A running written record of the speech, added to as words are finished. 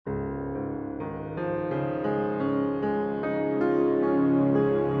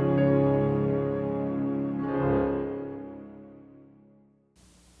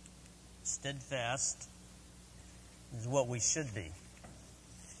steadfast is what we should be.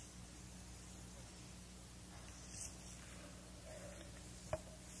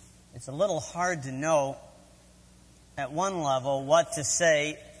 It's a little hard to know at one level what to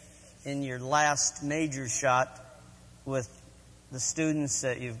say in your last major shot with the students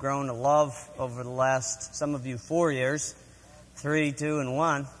that you've grown to love over the last, some of you, 4 years, 3, 2, and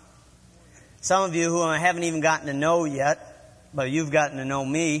 1. Some of you who I haven't even gotten to know yet, but you've gotten to know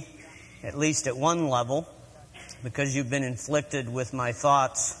me, at least at one level, because you've been inflicted with my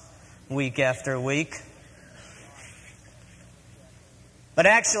thoughts week after week. But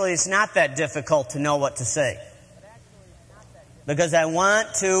actually, it's not that difficult to know what to say. Because I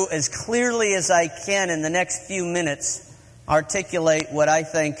want to, as clearly as I can in the next few minutes, articulate what I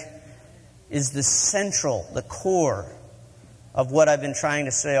think is the central, the core of what I've been trying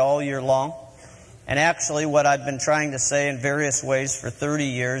to say all year long. And actually what I've been trying to say in various ways for 30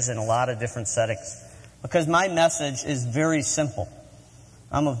 years in a lot of different settings. Because my message is very simple.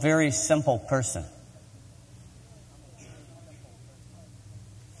 I'm a very simple person.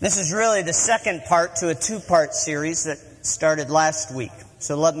 This is really the second part to a two-part series that started last week.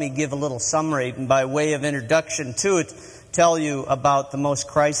 So let me give a little summary, and by way of introduction to it, tell you about the most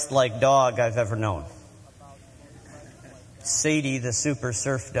Christ-like dog I've ever known. Sadie, the super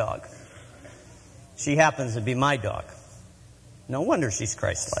surf dog. She happens to be my dog. No wonder she's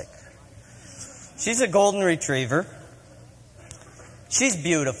Christ-like. She's a golden retriever. She's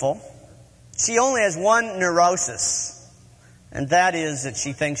beautiful. She only has one neurosis, and that is that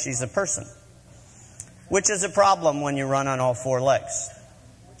she thinks she's a person, which is a problem when you run on all four legs.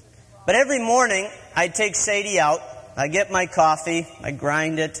 But every morning, I take Sadie out. I get my coffee. I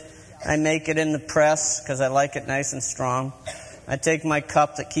grind it. I make it in the press because I like it nice and strong. I take my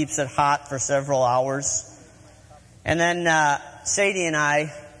cup that keeps it hot for several hours. And then Sadie and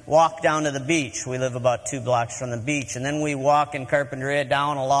I walk down to the beach. We live about 2 blocks from the beach. And then we walk in Carpinteria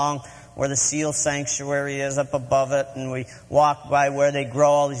down along where the seal sanctuary is up above it. And we walk by where they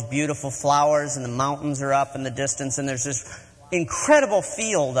grow all these beautiful flowers, and the mountains are up in the distance. And there's this incredible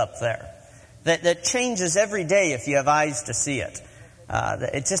field up there that changes every day if you have eyes to see it.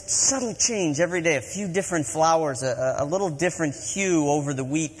 It's just subtle change every day. A few different flowers, a little different hue over the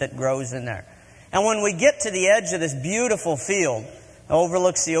wheat that grows in there. And when we get to the edge of this beautiful field, it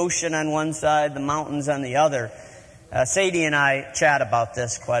overlooks the ocean on one side, the mountains on the other. Sadie and I chat about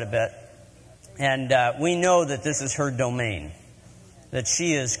this quite a bit. And we know that this is her domain, that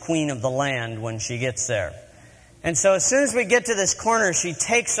she is queen of the land when she gets there. And so as soon as we get to this corner, she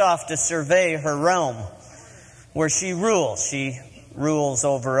takes off to survey her realm, where she rules. She rules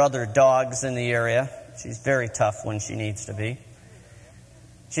over other dogs in the area. She's very tough when she needs to be.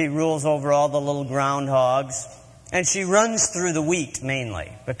 She rules over all the little groundhogs. And she runs through the wheat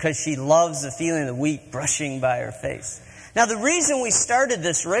mainly because she loves the feeling of the wheat brushing by her face. Now the reason we started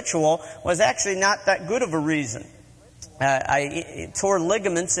this ritual was actually not that good of a reason. I tore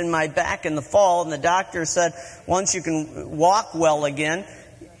ligaments in my back in the fall, and the doctor said, once you can walk well again,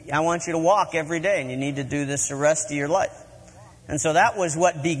 I want you to walk every day, and you need to do this the rest of your life. And so that was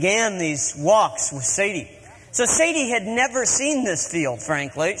what began these walks with Sadie. So Sadie had never seen this field,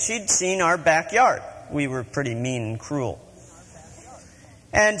 frankly. She'd seen our backyard. We were pretty mean and cruel.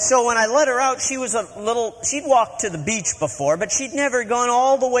 And so when I let her out, she'd walked to the beach before, but she'd never gone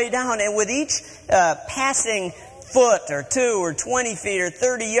all the way down. And with each passing foot or 2 or 20 feet or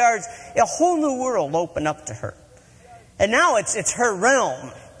 30 yards, a whole new world opened up to her. And now it's her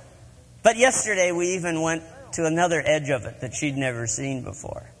realm. But yesterday we even went to another edge of it that she'd never seen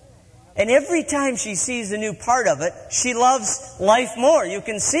before. And every time she sees a new part of it, she loves life more. You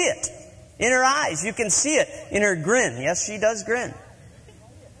can see it in her eyes. You can see it in her grin. Yes, she does grin.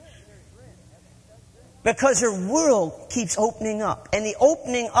 Because her world keeps opening up. And the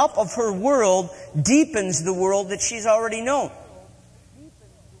opening up of her world deepens the world that she's already known.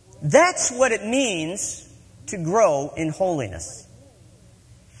 That's what it means to grow in holiness.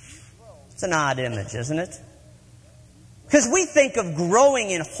 It's an odd image, isn't it? Because we think of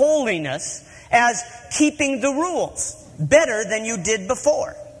growing in holiness as keeping the rules better than you did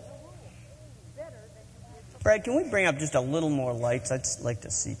before. Brad, can we bring up just a little more lights? I'd like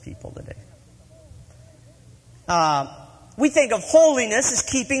to see people today. We think of holiness as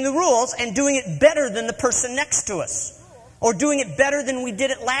keeping the rules and doing it better than the person next to us. Or doing it better than we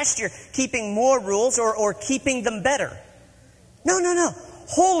did it last year. Keeping more rules or keeping them better. No.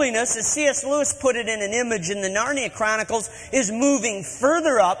 Holiness, as C.S. Lewis put it in an image in the Narnia Chronicles, is moving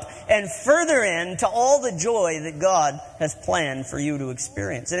further up and further in to all the joy that God has planned for you to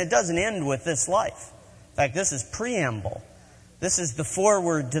experience. And it doesn't end with this life. In fact, this is preamble This is the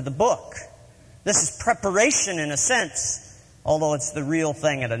foreword to the book. This is preparation in a sense, although it's the real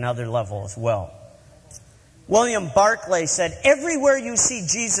thing at another level as well. William Barclay said, everywhere you see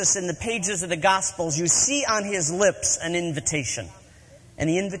Jesus in the pages of the Gospels, you see on his lips an invitation. And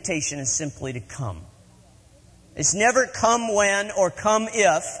the invitation is simply to come. It's never come when or come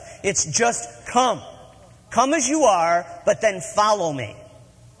if. It's just come. Come as you are, but then follow me.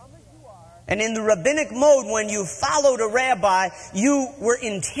 And in the rabbinic mode, when you followed a rabbi, you were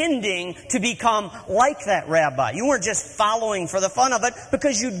intending to become like that rabbi. You weren't just following for the fun of it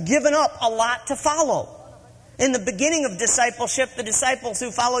because you'd given up a lot to follow. In the beginning of discipleship, the disciples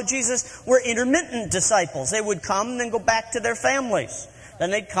who followed Jesus were intermittent disciples. They would come and then go back to their families. Then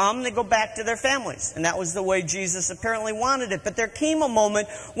they'd come and they'd go back to their families. And that was the way Jesus apparently wanted it. But there came a moment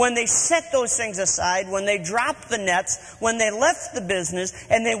when they set those things aside, when they dropped the nets, when they left the business,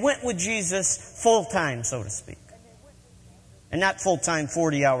 and they went with Jesus full-time, so to speak. And not full-time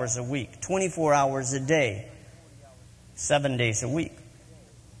 40 hours a week, 24 hours a day, 7 days a week.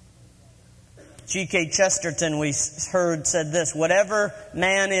 G.K. Chesterton, we heard, said this, whatever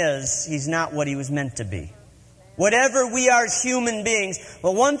man is, he's not what he was meant to be. Whatever we are as human beings,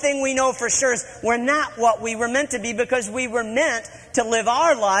 but one thing we know for sure is we're not what we were meant to be because we were meant to live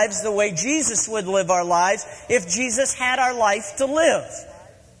our lives the way Jesus would live our lives if Jesus had our life to live.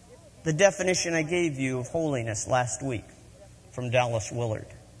 The definition I gave you of holiness last week from Dallas Willard.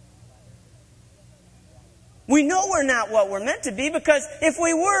 We know we're not what we're meant to be because if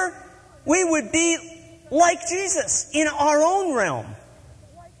we were, we would be like Jesus in our own realm.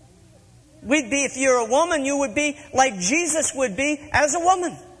 We'd be, if you're a woman, you would be like Jesus would be as a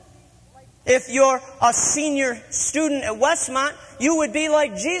woman. If you're a senior student at Westmont, you would be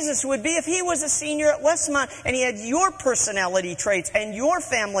like Jesus would be if he was a senior at Westmont and he had your personality traits and your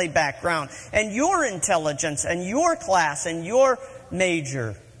family background and your intelligence and your class and your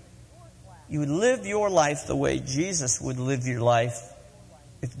major. You would live your life the way Jesus would live your life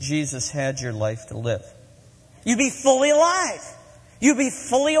if Jesus had your life to live. You'd be fully alive. You'd be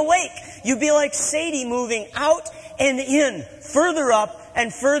fully awake. You'd be like Sadie moving out and in, further up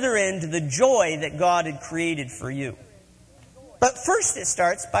and further into the joy that God had created for you. But first it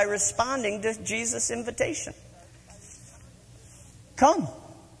starts by responding to Jesus' invitation. Come.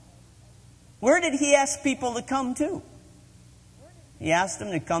 Where did he ask people to come to? He asked them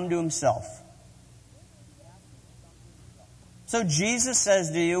to come to himself. So Jesus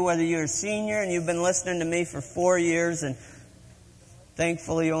says to you, whether you're a senior and you've been listening to me for 4 years and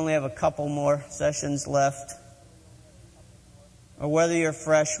thankfully you only have a couple more sessions left, or whether you're a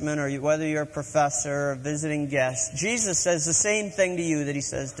freshman or whether you're a professor or a visiting guest, Jesus says the same thing to you that he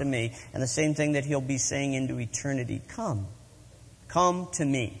says to me and the same thing that he'll be saying into eternity. Come. Come to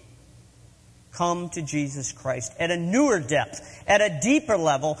me. Come to Jesus Christ at a newer depth, at a deeper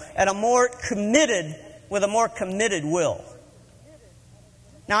level, at a more committed, with a more committed will.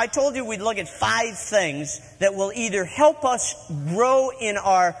 Now, I told you we'd look at 5 things that will either help us grow in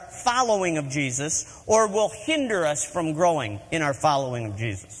our following of Jesus or will hinder us from growing in our following of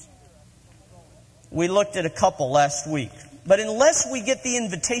Jesus. We looked at a couple last week. But unless we get the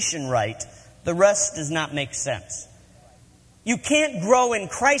invitation right, the rest does not make sense. You can't grow in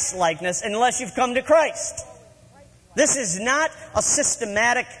Christ-likeness unless you've come to Christ. This is not a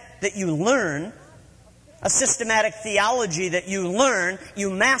systematic that you learn. A systematic theology that you learn,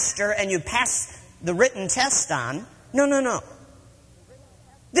 you master, and you pass the written test on. No.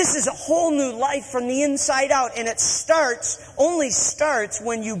 This is a whole new life from the inside out, and it only starts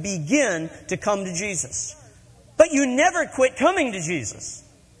when you begin to come to Jesus. But you never quit coming to Jesus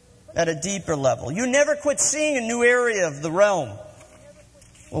at a deeper level. You never quit seeing a new area of the realm.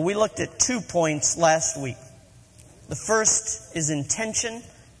 Well, we looked at 2 points last week. The first is intention,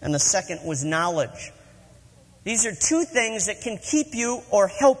 and the second was knowledge. These are 2 things that can keep you or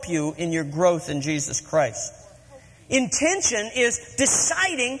help you in your growth in Jesus Christ. Intention is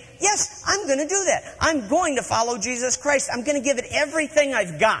deciding, yes, I'm going to do that. I'm going to follow Jesus Christ. I'm going to give it everything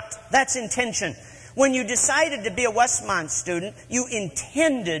I've got. That's intention. When you decided to be a Westmont student, you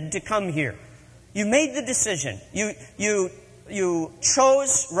intended to come here. You made the decision. You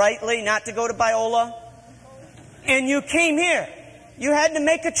chose rightly not to go to Biola, and you came here. You had to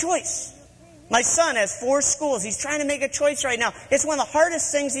make a choice. My son has 4 schools. He's trying to make a choice right now. It's one of the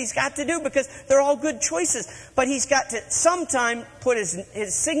hardest things he's got to do because they're all good choices. But he's got to sometime put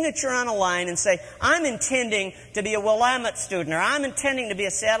his signature on a line and say, I'm intending to be a Willamette student, or I'm intending to be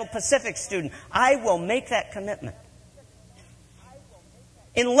a Seattle Pacific student. I will make that commitment.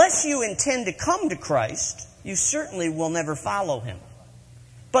 Unless you intend to come to Christ, you certainly will never follow him.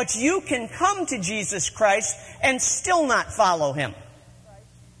 But you can come to Jesus Christ and still not follow Him.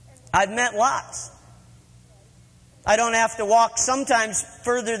 I've met lots. I don't have to walk sometimes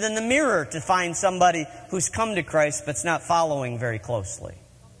further than the mirror to find somebody who's come to Christ but's not following very closely.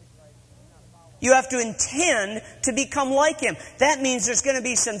 You have to intend to become like Him. That means there's going to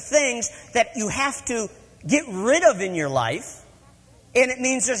be some things that you have to get rid of in your life. And it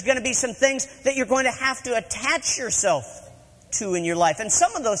means there's going to be some things that you're going to have to attach yourself to in your life. And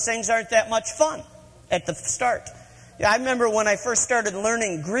some of those things aren't that much fun at the start. I remember when I first started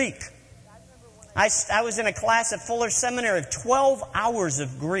learning Greek, I was in a class at Fuller Seminary of 12 hours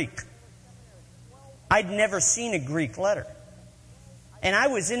of Greek. I'd never seen a Greek letter. And I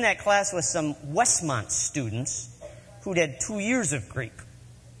was in that class with some Westmont students who'd had 2 years of Greek,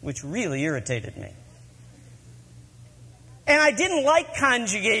 which really irritated me. And I didn't like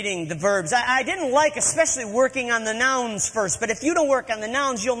conjugating the verbs. I didn't like especially working on the nouns first. But if you don't work on the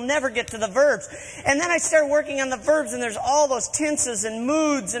nouns, you'll never get to the verbs. And then I started working on the verbs, and there's all those tenses and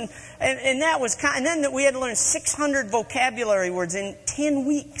moods. And that was and then we had to learn 600 vocabulary words in 10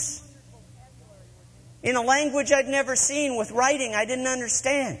 weeks. In a language I'd never seen, with writing I didn't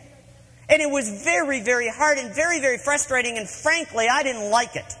understand. And it was very, very hard and very, very frustrating. And frankly, I didn't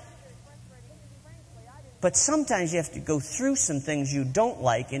like it. But sometimes you have to go through some things you don't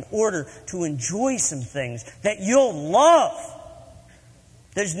like in order to enjoy some things that you'll love.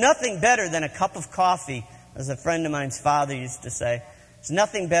 There's nothing better than a cup of coffee, as a friend of mine's father used to say. There's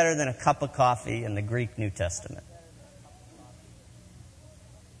nothing better than a cup of coffee in the Greek New Testament.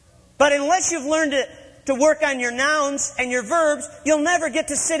 But unless you've learned to work on your nouns and your verbs, you'll never get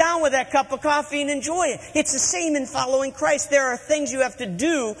to sit down with that cup of coffee and enjoy it. It's the same in following Christ. There are things you have to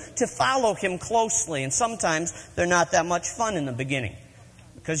do to follow Him closely, and sometimes they're not that much fun in the beginning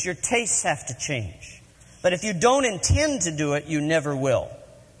because your tastes have to change. But if you don't intend to do it, you never will.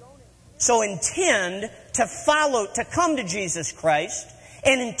 So intend to come to Jesus Christ,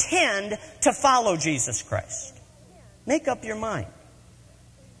 and intend to follow Jesus Christ. Make up your mind.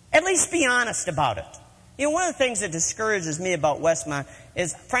 At least be honest about it. You know, one of the things that discourages me about Westmont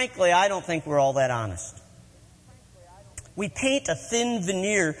is, frankly, I don't think we're all that honest. We paint a thin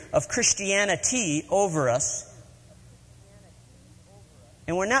veneer of Christianity over us,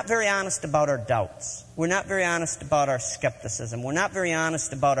 and we're not very honest about our doubts. We're not very honest about our skepticism. We're not very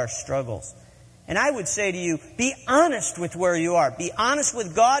honest about our struggles. And I would say to you, be honest with where you are. Be honest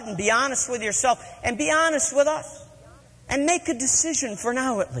with God, and be honest with yourself, and be honest with us. And make a decision for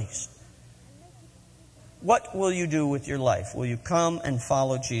now at least. What will you do with your life? Will you come and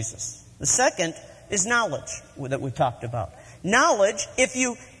follow Jesus? The second is knowledge that we talked about. Knowledge,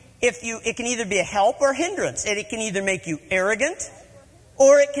 it can either be a help or a hindrance. It can either make you arrogant,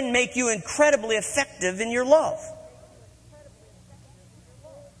 or it can make you incredibly effective in your love.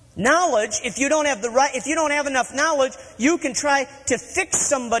 Knowledge, if you don't have enough knowledge, you can try to fix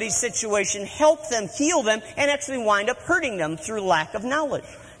somebody's situation, help them, heal them, and actually wind up hurting them through lack of knowledge.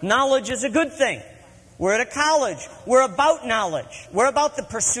 Knowledge is a good thing. We're at a college. We're about knowledge. We're about the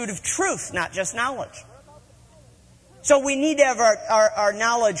pursuit of truth, not just knowledge. So we need to have our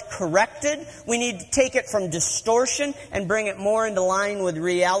knowledge corrected. We need to take it from distortion and bring it more into line with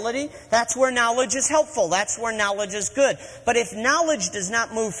reality. That's where knowledge is helpful. That's where knowledge is good. But if knowledge does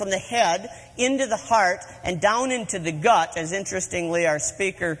not move from the head into the heart and down into the gut, as interestingly our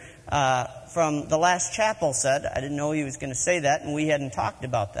speaker from the last chapel said, I didn't know he was going to say that, and we hadn't talked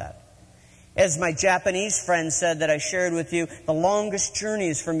about that. As my Japanese friend said that I shared with you, the longest journey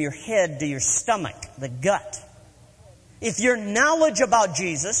is from your head to your stomach, the gut. If your knowledge about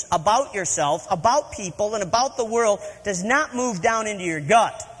Jesus, about yourself, about people, and about the world does not move down into your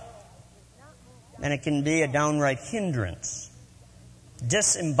gut, then it can be a downright hindrance.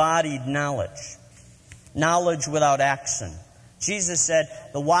 Disembodied knowledge. Knowledge without action. Jesus said,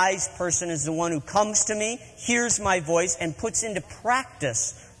 the wise person is the one who comes to me, hears my voice, and puts into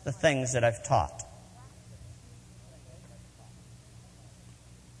practice the things that I've taught.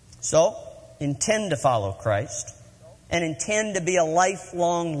 So, intend to follow Christ, and intend to be a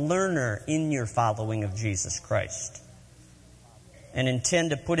lifelong learner in your following of Jesus Christ. And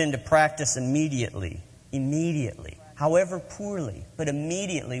intend to put into practice immediately, however poorly, but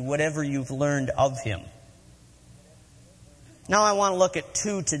immediately whatever you've learned of Him. Now I want to look at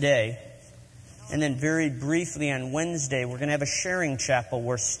 2 today. And then very briefly on Wednesday, we're going to have a sharing chapel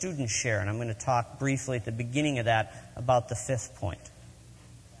where students share. And I'm going to talk briefly at the beginning of that about the 5th point.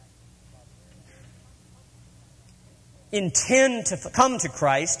 Intend to come to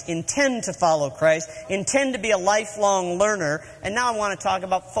Christ. Intend to follow Christ. Intend to be a lifelong learner. And now I want to talk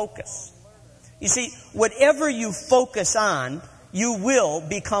about focus. You see, whatever you focus on you will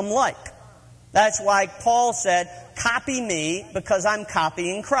become like. That's why Paul said, copy me because I'm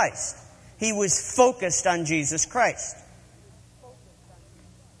copying Christ. He was focused on Jesus Christ.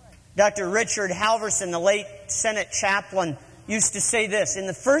 Dr. Richard Halverson, the late Senate chaplain, used to say this: in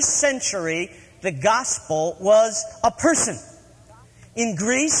the first century, the gospel was a person. In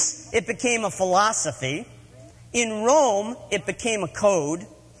Greece, it became a philosophy. In Rome, it became a code.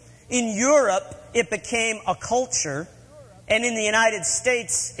 In Europe, it became a culture. And in the United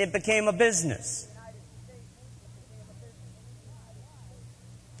States, it became a business.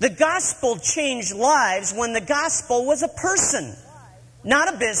 The gospel changed lives when the gospel was a person.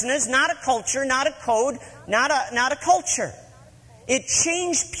 Not a business, not a culture, not a code, not a culture. It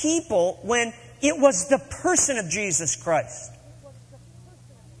changed people when it was the person of Jesus Christ.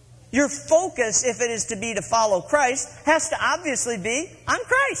 Your focus, if it is to be to follow Christ, has to obviously be on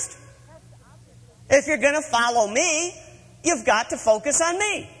Christ. If you're going to follow me, you've got to focus on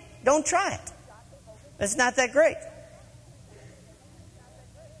me. Don't try it. It's not that great.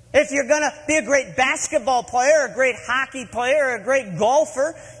 If you're going to be a great basketball player, a great hockey player, a great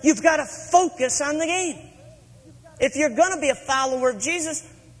golfer, you've got to focus on the game. If you're going to be a follower of Jesus,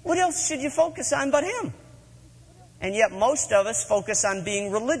 what else should you focus on but Him? And yet most of us focus on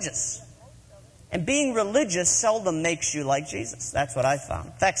being religious. And being religious seldom makes you like Jesus. That's what I found.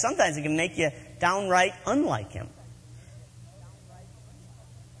 In fact, sometimes it can make you downright unlike Him.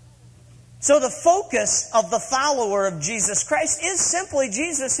 So the focus of the follower of Jesus Christ is simply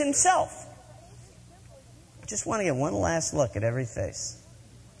Jesus Himself. I just want to get one last look at every face.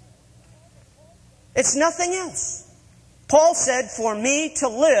 It's nothing else. Paul said, for me to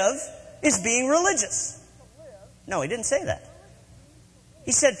live is being religious. No, he didn't say that.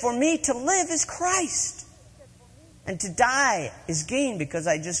 He said, for me to live is Christ. And to die is gain because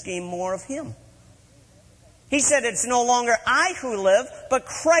I just gain more of Him. He said, it's no longer I who live, but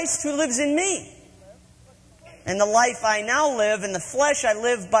Christ who lives in me. And the life I now live in the flesh, I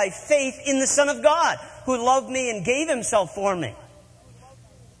live by faith in the Son of God, who loved me and gave Himself for me.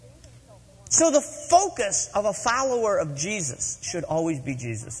 So the focus of a follower of Jesus should always be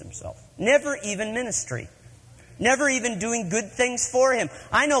Jesus Himself. Never even ministry. Never even doing good things for Him.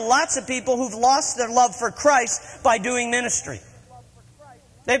 I know lots of people who've lost their love for Christ by doing ministry.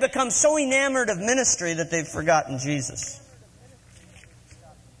 They become so enamored of ministry that they've forgotten Jesus.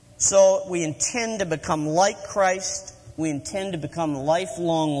 So we intend to become like Christ. We intend to become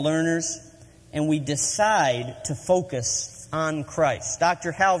lifelong learners. And we decide to focus on Christ.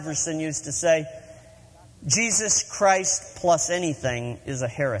 Dr. Halverson used to say, Jesus Christ plus anything is a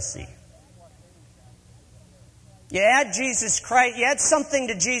heresy. You add Jesus Christ, you add something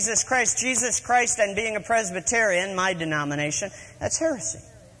to Jesus Christ and being a Presbyterian, my denomination, that's heresy.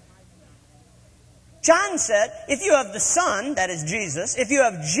 John said, if you have the Son, that is Jesus, if you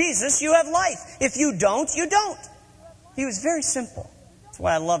have Jesus, you have life. If you don't, you don't. He was very simple. That's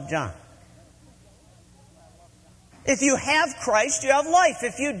why I love John. If you have Christ, you have life.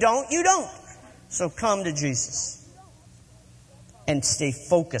 If you don't, you don't. So come to Jesus and stay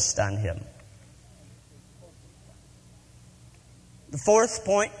focused on Him. The fourth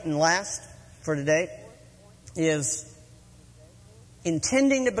point and last for today is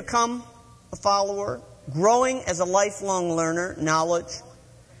intending to become a follower, growing as a lifelong learner, knowledge,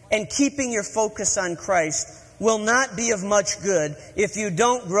 and keeping your focus on Christ will not be of much good if you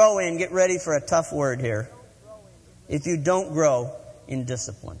don't grow in, get ready for a tough word here, if you don't grow in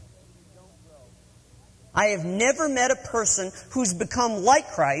discipline. I have never met a person who's become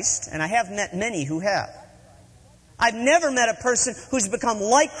like Christ, and I have met many who have. I've never met a person who's become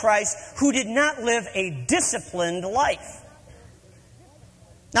like Christ who did not live a disciplined life.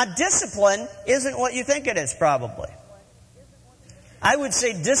 Now, discipline isn't what you think it is, probably. I would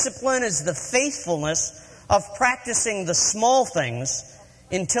say discipline is the faithfulness of practicing the small things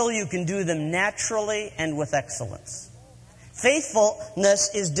until you can do them naturally and with excellence.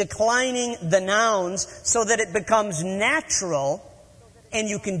 Faithfulness is declining the nouns so that it becomes natural and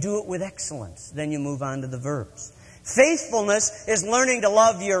you can do it with excellence. Then you move on to the verbs. Faithfulness is learning to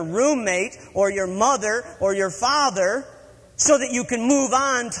love your roommate or your mother or your father so that you can move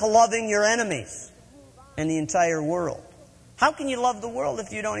on to loving your enemies and the entire world. How can you love the world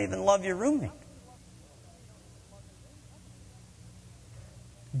if you don't even love your roommate?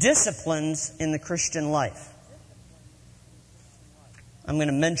 Disciplines in the Christian life. I'm going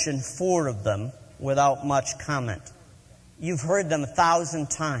to mention 4 of them without much comment. You've heard them 1,000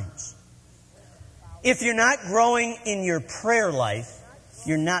 times. If you're not growing in your prayer life,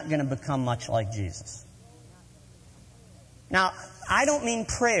 you're not going to become much like Jesus. Now, I don't mean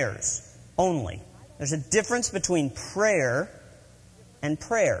prayers only. There's a difference between prayer and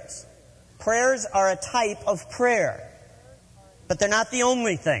prayers. Prayers are a type of prayer, but they're not the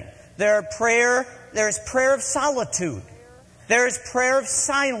only thing. There's prayer of solitude. There's prayer of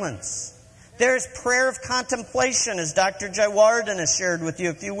silence. There's prayer of contemplation, as Dr. Jaywarden has shared with you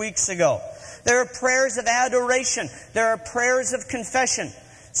a few weeks ago. There are prayers of adoration. There are prayers of confession.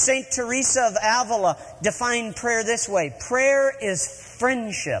 St. Teresa of Avila defined prayer this way: prayer is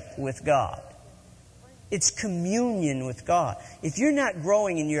friendship with God. It's communion with God. If you're not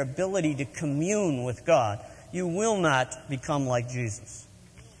growing in your ability to commune with God, you will not become like Jesus.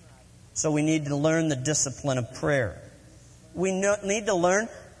 So we need to learn the discipline of prayer. We need to learn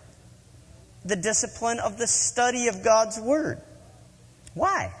the discipline of the study of God's Word.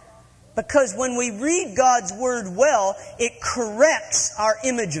 Why? Because when we read God's Word well, it corrects our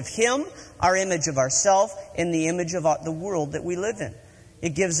image of Him, our image of ourselves, and the image of the world that we live in.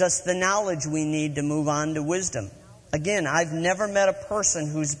 It gives us the knowledge we need to move on to wisdom. Again, I've never met a person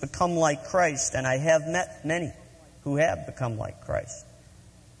who's become like Christ, and I have met many who have become like Christ.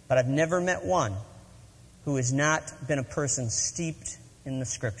 But I've never met one who has not been a person steeped in the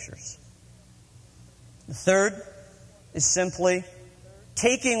Scriptures. The third is simply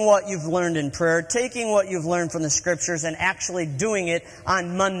taking what you've learned in prayer, taking what you've learned from the Scriptures, and actually doing it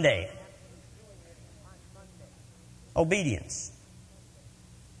on Monday. Obedience.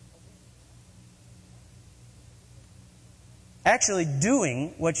 Actually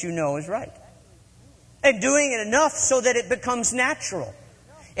doing what you know is right. And doing it enough so that it becomes natural.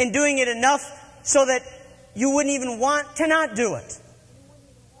 And doing it enough so that you wouldn't even want to not do it.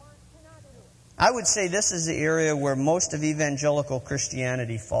 I would say this is the area where most of evangelical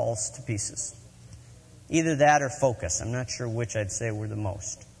Christianity falls to pieces. Either that or focus. I'm not sure which I'd say were the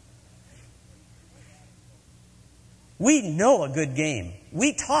most. We know a good game.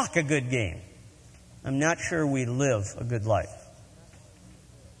 We talk a good game. I'm not sure we live a good life.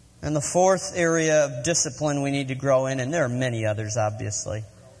 And the fourth area of discipline we need to grow in, and there are many others obviously,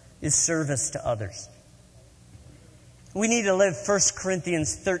 is service to others. We need to live 1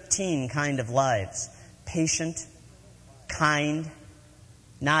 Corinthians 13 kind of lives. Patient, kind,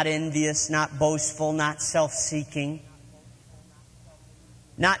 not envious, not boastful, not self-seeking,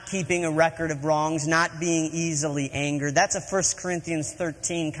 not keeping a record of wrongs, not being easily angered. That's a 1 Corinthians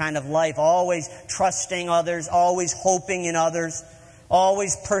 13 kind of life. Always trusting others, always hoping in others,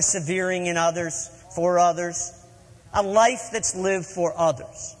 always persevering in others, for others. A life that's lived for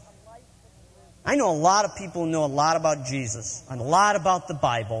others. I know a lot of people who know a lot about Jesus, and a lot about the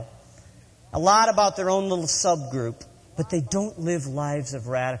Bible, a lot about their own little subgroup, but they don't live lives of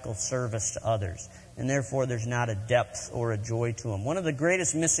radical service to others. And therefore there's not a depth or a joy to them. One of the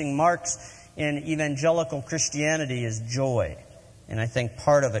greatest missing marks in evangelical Christianity is joy. And I think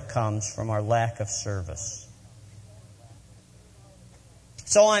part of it comes from our lack of service.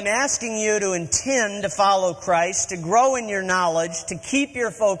 So I'm asking you to intend to follow Christ, to grow in your knowledge, to keep your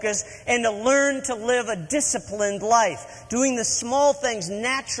focus, and to learn to live a disciplined life, doing the small things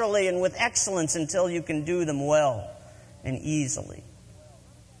naturally and with excellence until you can do them well and easily.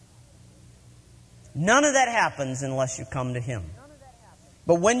 None of that happens unless you come to Him.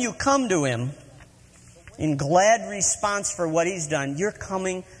 But when you come to Him, in glad response for what He's done, you're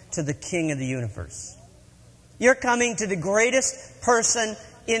coming to the King of the universe. You're coming to the greatest person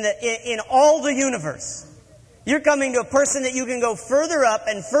in all the universe. You're coming to a person that you can go further up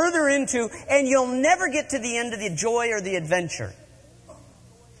and further into, and you'll never get to the end of the joy or the adventure.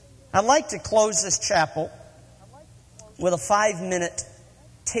 I'd like to close this chapel with a 5-minute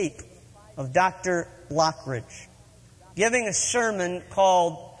tape of Dr. Lockridge giving a sermon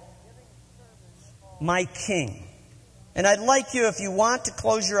called My King. And I'd like you, if you want, to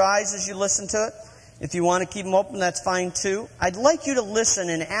close your eyes as you listen to it. If you want to keep them open, that's fine too. I'd like you to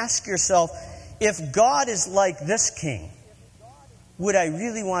listen and ask yourself, if God is like this King, would I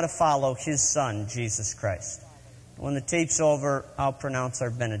really want to follow His Son, Jesus Christ? When the tape's over, I'll pronounce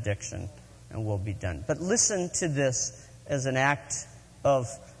our benediction and we'll be done. But listen to this as an act of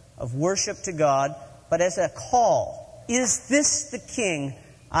worship to God, but as a call. Is this the King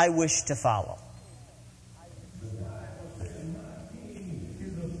I wish to follow?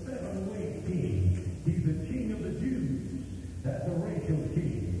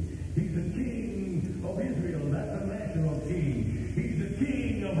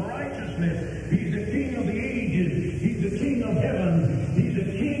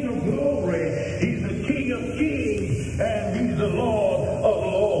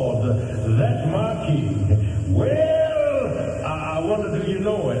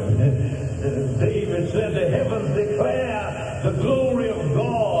 David said, the heavens declare the glory of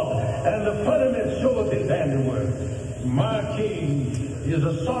God, and the firmament showeth His handiwork. My King is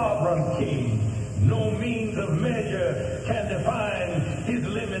a sovereign king. No means of measure can define his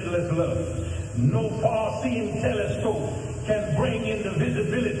limitless love. No far-seeing telescope can bring into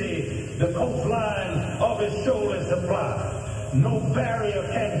visibility the coastline of his shoaling supply. No barrier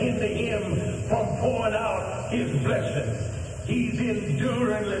can hinder him from pouring out his blessings. He's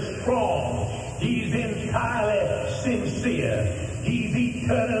enduringly strong. He's entirely sincere. He's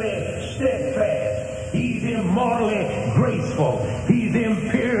eternally steadfast. He's immortally graceful. He's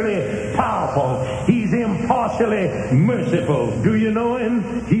imperially powerful. He's impartially merciful. Do you know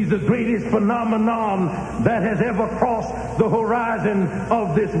him? He's the greatest phenomenon that has ever crossed the horizon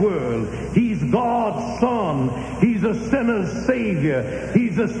of this world. He's God's Son. He's a sinner's Savior.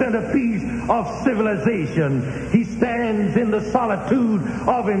 He's the centerpiece of civilization. He stands in the solitude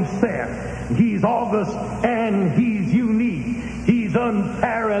of himself. He's august and he's unique. He's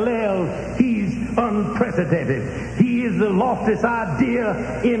unparalleled. He's unprecedented. He is the loftiest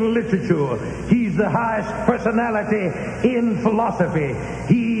idea in literature. He's the highest personality in philosophy.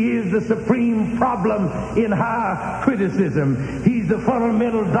 He is the supreme problem in high criticism. He's the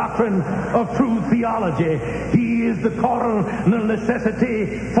fundamental doctrine of true theology. He is the cardinal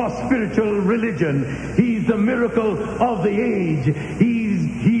necessity for spiritual religion. He's the miracle of the age. He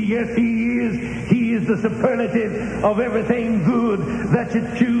is the superlative of everything good that you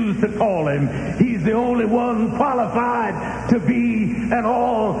choose to call him. He's the only one qualified to be an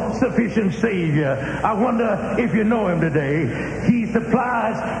all-sufficient Savior. I wonder if you know him today. He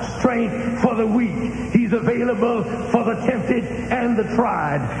supplies strength for the weak. He's available for the tempted and the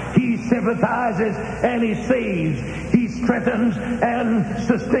tried. He sympathizes and he saves. He strengthens and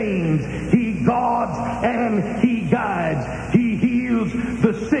sustains. He guards and he guides. He heals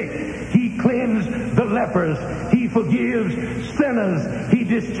the sick. He cleanses the lepers. He forgives sinners. He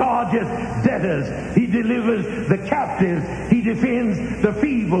discharges debtors. He delivers the captives. He defends the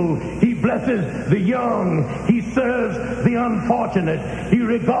feeble. He blesses the young. He serves the unfortunate. He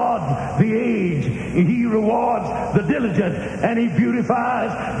regards the aged. He rewards the diligent. And he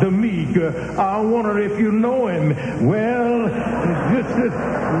beautifies the meek. I wonder if you know him. Well, this is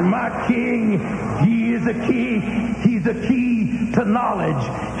my King. He is a key. He's a key to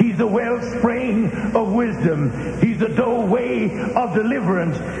knowledge. He's the wellspring of wisdom. He's the doorway of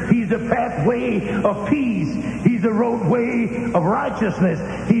deliverance. He's the pathway of peace. He's the roadway of righteousness.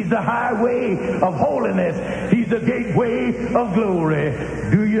 He's the highway of holiness. He's the gateway of glory.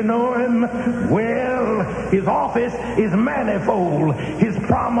 Do you know him? Well, his office is manifold. His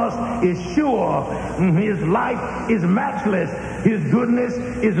promise is sure. His life is matchless. His goodness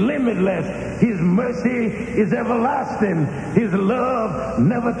is limitless. His mercy is everlasting. His love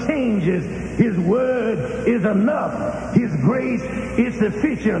never changes. His word is enough. His grace is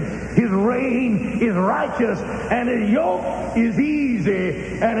sufficient. His reign is righteous. And his yoke is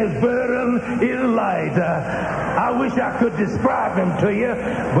easy. And his burden is light. I wish I could describe him to you,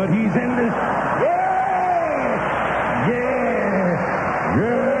 but he's in this.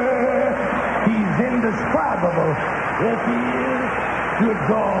 He's indescribable. Yes, he is. Good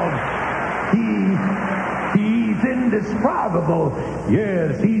God. He's indescribable.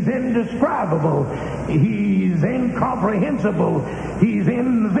 Yes, he's indescribable. He's incomprehensible. He's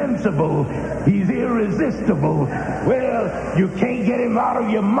invincible. He's irresistible. Well, you can't get him out of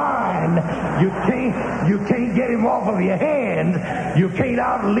your mind. You can't get him off of your hand. You can't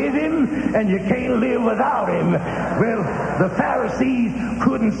outlive him, and you can't live without him. Well, the Pharisees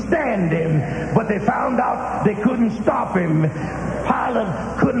couldn't stand him, but they found out they couldn't stop him.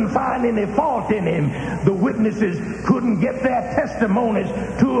 Pilate couldn't find any fault in him. The witnesses couldn't get their testimonies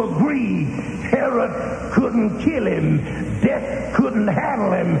to agree. Herod couldn't kill him. Death couldn't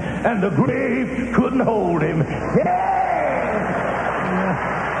handle him. And the grave couldn't hold him. Yeah!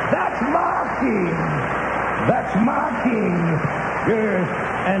 That's my King. That's my King. Yes.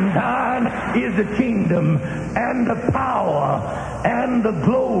 And thine is the kingdom and the power and the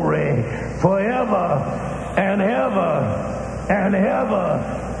glory forever and ever. And ever,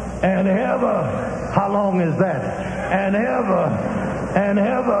 and ever. How long is that? And ever, and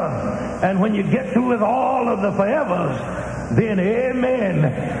ever. And when you get through with all of the forevers, then amen.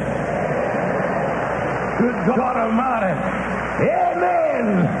 Good God Almighty.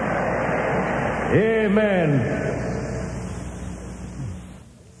 Amen. Amen.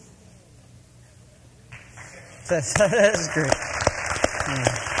 That's great.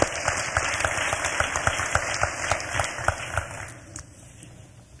 Yeah.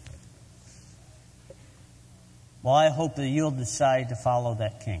 Well, I hope that you'll decide to follow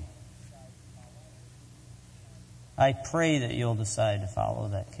that King. I pray that you'll decide to follow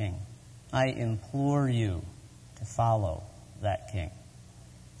that King. I implore you to follow that King.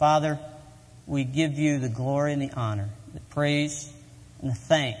 Father, we give you the glory and the honor, the praise and the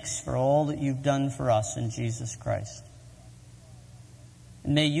thanks for all that you've done for us in Jesus Christ.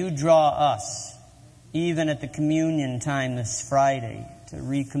 And may you draw us, even at the communion time this Friday, to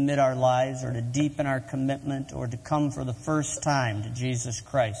recommit our lives or to deepen our commitment or to come for the first time to Jesus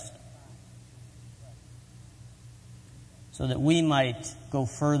Christ, so that we might go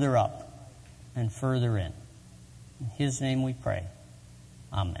further up and further in. In His name we pray.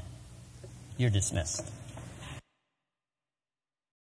 Amen. You're dismissed.